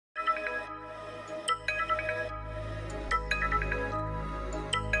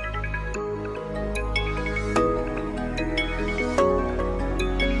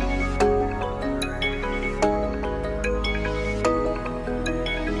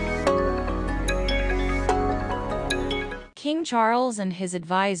King Charles and his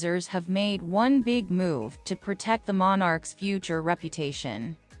advisors have made one big move to protect the monarch's future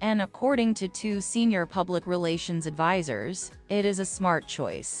reputation. And according to two senior public relations advisors, it is a smart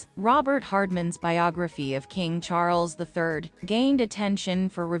choice. Robert Hardman's biography of King Charles III gained attention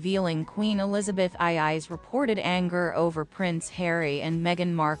for revealing Queen Elizabeth II's reported anger over Prince Harry and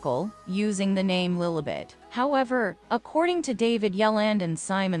Meghan Markle, using the name Lilibet. However, according to David Yelland and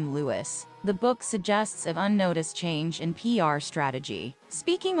Simon Lewis, the book suggests an unnoticed change in PR strategy.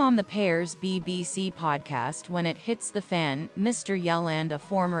 Speaking on the pair's BBC podcast When It Hits the Fan, Mr. Yelland, a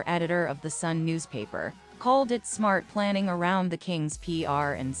former editor of The Sun newspaper, called it smart planning around the King's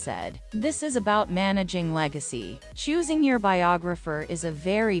PR and said, "This is about managing legacy. Choosing your biographer is a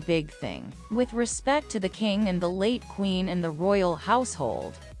very big thing. With respect to the King and the late Queen and the royal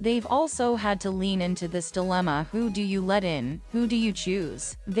household, they've also had to lean into this dilemma: who do you let in, who do you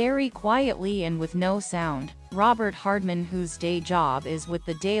choose?" Very quietly and with no sound, Robert Hardman, whose day job is with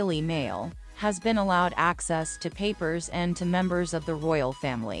the Daily Mail, has been allowed access to papers and to members of the royal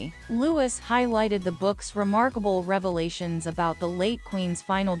family. Lewis highlighted the book's remarkable revelations about the late Queen's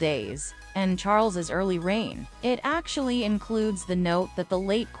final days and Charles's early reign. It actually includes the note that the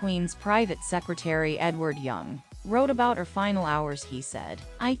late Queen's private secretary Edward Young wrote about her final hours. He said,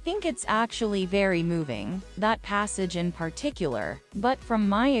 "I think it's actually very moving, that passage in particular, but from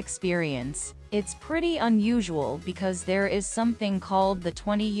my experience, it's pretty unusual because there is something called the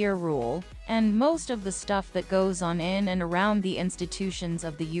 20-year rule, and most of the stuff that goes on in and around the institutions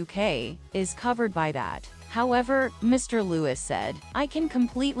of the UK is covered by that." However, Mr. Lewis said, "I can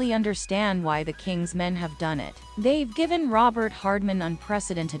completely understand why the King's men have done it. They've given Robert Hardman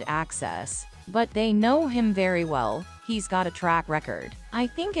unprecedented access, but they know him very well. He's got a track record. I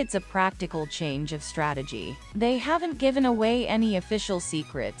think it's a practical change of strategy. They haven't given away any official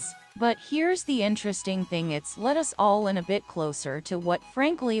secrets. But here's the interesting thing: it's led us all in a bit closer to what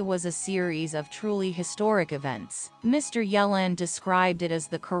frankly was a series of truly historic events." Mr. Yelland described it as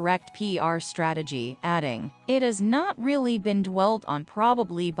the correct PR strategy, adding, "It has not really been dwelt on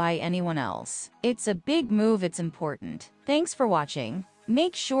probably by anyone else. It's a big move, it's important." Thanks for watching.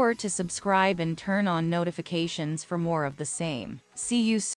 Make sure to subscribe and turn on notifications for more of the same. See you soon.